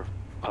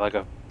like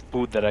a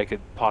food that I could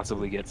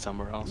possibly get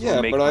somewhere else. or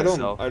Yeah, make but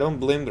myself. I don't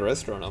blame the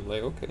restaurant. I'm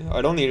like, okay,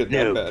 I don't need it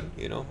No. that bad,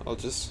 you know. I'll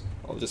just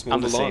move I'm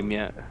the along. same,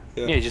 yeah.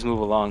 Yeah. Yeah, just move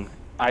along.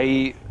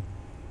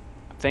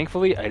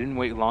 Thankfully, I didn't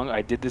wait long.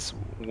 I did this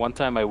one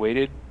time. I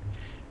waited.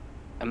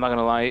 I'm not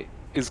gonna lie.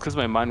 It's because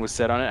my mind was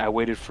set on it. I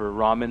waited for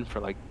ramen for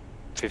like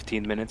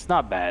 15 minutes.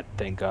 Not bad,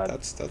 thank God.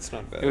 That's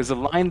not bad. It was a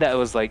line that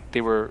was like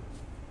they were,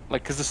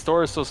 like, cause the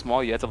store is so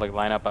small, you had to like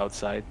line up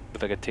outside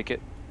with like a ticket.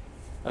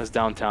 I was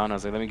downtown. I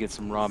was like, let me get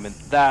some ramen.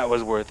 That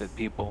was worth it,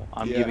 people.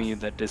 I'm Yeah. giving you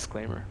that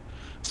disclaimer.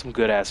 Some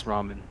good ass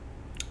ramen.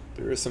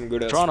 There is some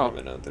good ass Toronto-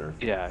 ramen out there.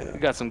 Yeah, we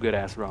got some good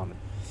ass ramen.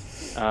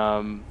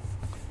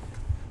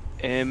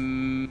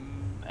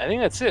 I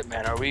think that's it,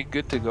 man. Are we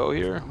good to go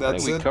here? I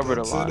That's think we it. covered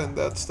That's a lot. it, and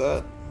that's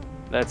that.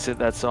 That's it.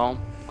 That's all.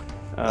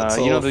 That's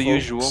You all, know the folks.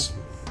 usual.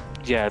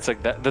 Yeah, it's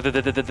like that.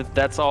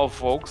 That's all,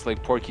 folks.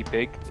 Like Porky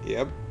Pig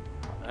Yep.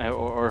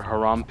 or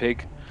Haram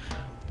Pig.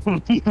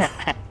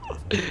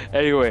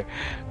 Anyway,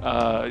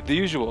 the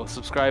usual.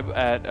 Subscribe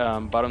at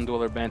Bottom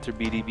Dweller Banter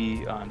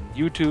BDB on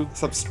YouTube.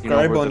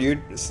 Subscribe we're on the-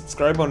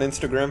 subscribe on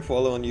Instagram.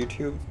 Follow on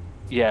YouTube.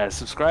 Yeah,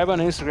 subscribe on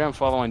Instagram,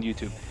 follow on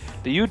YouTube.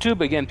 The YouTube,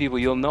 again, people,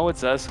 you'll know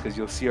it's us because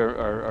you'll see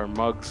our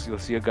mugs. You'll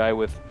see a guy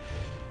with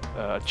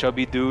a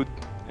chubby dude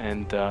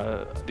and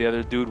the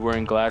other dude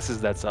wearing glasses.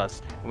 That's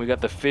us. And we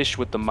got the fish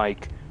with the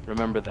mic.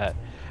 Remember that.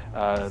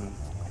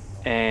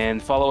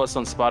 And follow us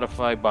on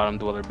Spotify, Bottom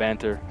Dweller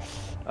Banter.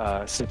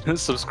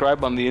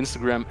 Subscribe on the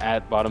Instagram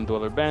at Bottom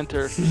Dweller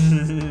Banter.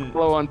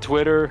 Follow on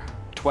Twitter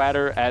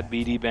at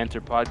BD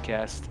Banter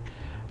Podcast.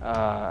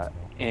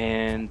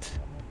 And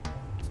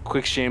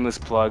quick shameless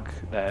plug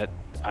that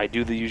I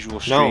do the usual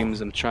streams.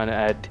 I'm trying to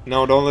add.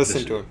 No, don't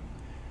listen to him.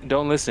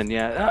 Don't listen,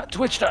 yeah.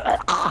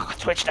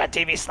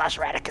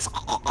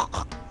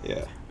 Twitch.tv/Radicus.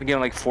 Yeah. I'm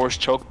getting like force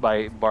choked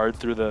by Bard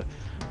through the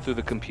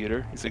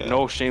computer. He's like, Yeah.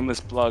 no shameless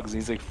plugs.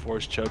 And he's like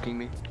force choking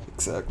me.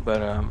 Exactly.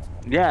 But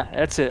yeah,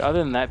 that's it. Other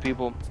than that,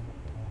 people,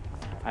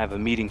 I have a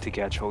meeting to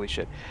catch. Holy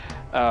shit.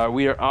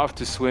 We are off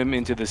to swim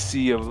into the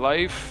sea of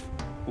life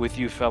with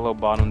you fellow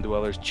bottom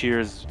dwellers.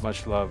 Cheers,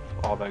 much love,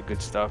 all that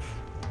good stuff.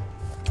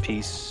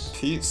 Peace.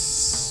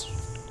 Peace.